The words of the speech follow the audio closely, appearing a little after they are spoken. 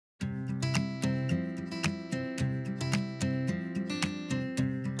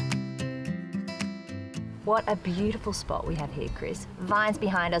What a beautiful spot we have here, Chris. Vines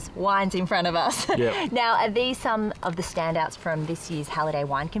behind us, wines in front of us. Yep. Now, are these some of the standouts from this year's Halliday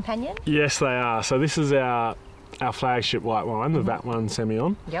Wine Companion? Yes, they are. So this is our flagship white wine, the VAT one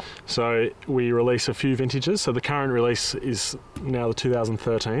Semillon. Yep. So we release a few vintages. So the current release is now the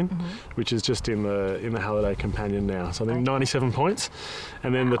 2013, which is just in the Halliday Companion now. So I think 97 points.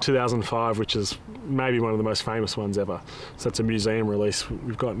 And then the 2005, which is maybe one of the most famous ones ever. So that's a museum release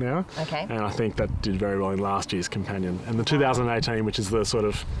we've got now. Okay. And I think that did very well in last year's Companion. And the 2018, which is the sort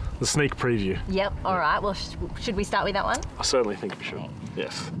of the sneak preview. Yep. All right. Well, should we start with that one? I certainly think we should. Okay.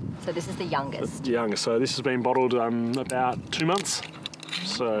 Yes. So this is the youngest. The youngest. So this has been bottled about 2 months.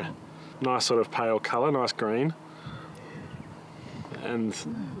 So nice sort of pale colour, nice green. And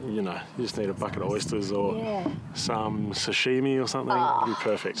you know, you just need a bucket of oysters or some sashimi or something. It'd be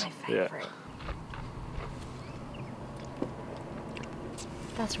perfect. My favourite.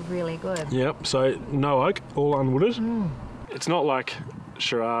 That's really good. Yep. So no oak, all unwooded. It's not like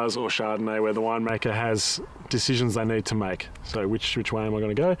Shiraz or Chardonnay where the winemaker has decisions they need to make. So which way am I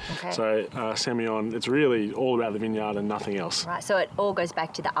going to go? Okay. So Semillon, it's really all about the vineyard and nothing else. Right, so it all goes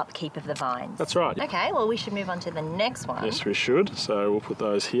back to the upkeep of the vines. That's right. Okay, well we should move on to the next one. Yes, we should. So we'll put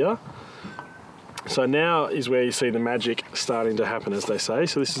those here. So now is where you see the magic starting to happen, as they say.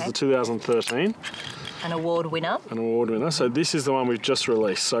 So this is the 2013. An award winner. An award winner. So this is the one we've just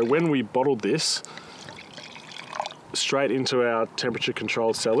released. So when we bottled this, straight into our temperature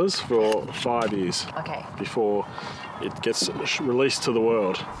controlled cellars for 5 years before it gets released to the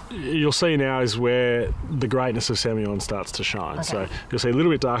world. You'll see now is where the greatness of Semillon starts to shine. So you'll see a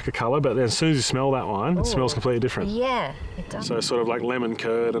little bit darker colour, but then as soon as you smell that wine, it smells completely different. Yeah, it does. So sort of like lemon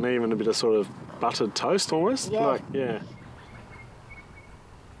curd and even a bit of sort of buttered toast almost. Yeah.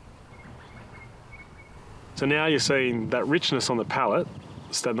 So now you're seeing that richness on the palate,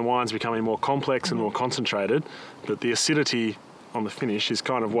 so the wine's becoming more complex and more concentrated, but the acidity on the finish is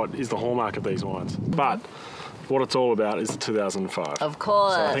kind of what is the hallmark of these wines. But what it's all about is the 2005. Of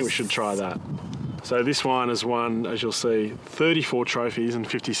course. So I think we should try that. So this wine has won, as you'll see, 34 trophies and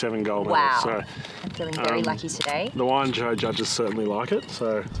 57 gold medals. Wow. So, I'm feeling very lucky today. The wine show judges certainly like it.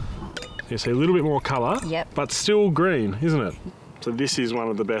 So you see a little bit more colour, but still green, isn't it? So this is one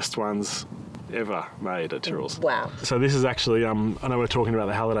of the best ones ever made at Tyrrell's. Wow. So this is actually, I know we're talking about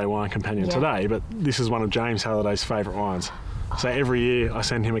the Halliday Wine Companion today, but this is one of James Halliday's favourite wines. So every year I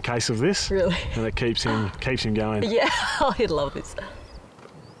send him a case of this. Really? And it keeps him going. Yeah, oh, he'd love this.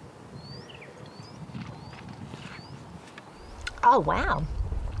 Oh, wow.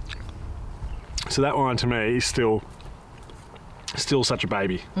 So that wine to me is still such a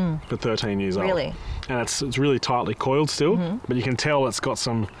baby for 13 years old. Really? And it's really tightly coiled still, but you can tell it's got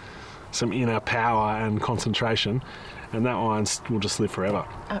some inner power and concentration, and that wine will just live forever.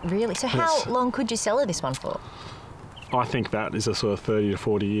 Really? So how long could you cellar this one for? I think that is a sort of 30 to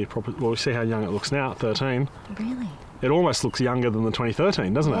 40 year property. Well, we see how young it looks now at 13. Really? It almost looks younger than the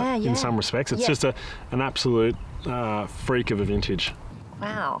 2013, doesn't it? Yeah. In some respects. It's just an absolute freak of a vintage.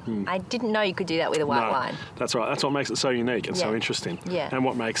 Wow. I didn't know you could do that with a white wine. That's right. That's what makes it so unique and so interesting. Yeah. And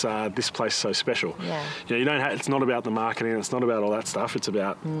what makes this place so special. Yeah. You know, it's not about the marketing, it's not about all that stuff, it's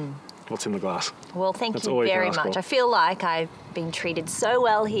about what's in the glass. Well, thank you very much. I feel like I've been treated so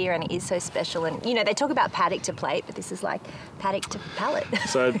well here and it is so special. And, you know, they talk about paddock to plate, but this is like paddock to palate.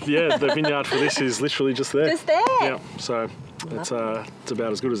 So, yeah, the vineyard for this is literally just there. Just there. Yeah, so it's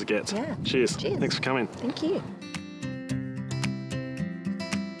about as good as it gets. Yeah. Cheers. Cheers. Thanks for coming. Thank you.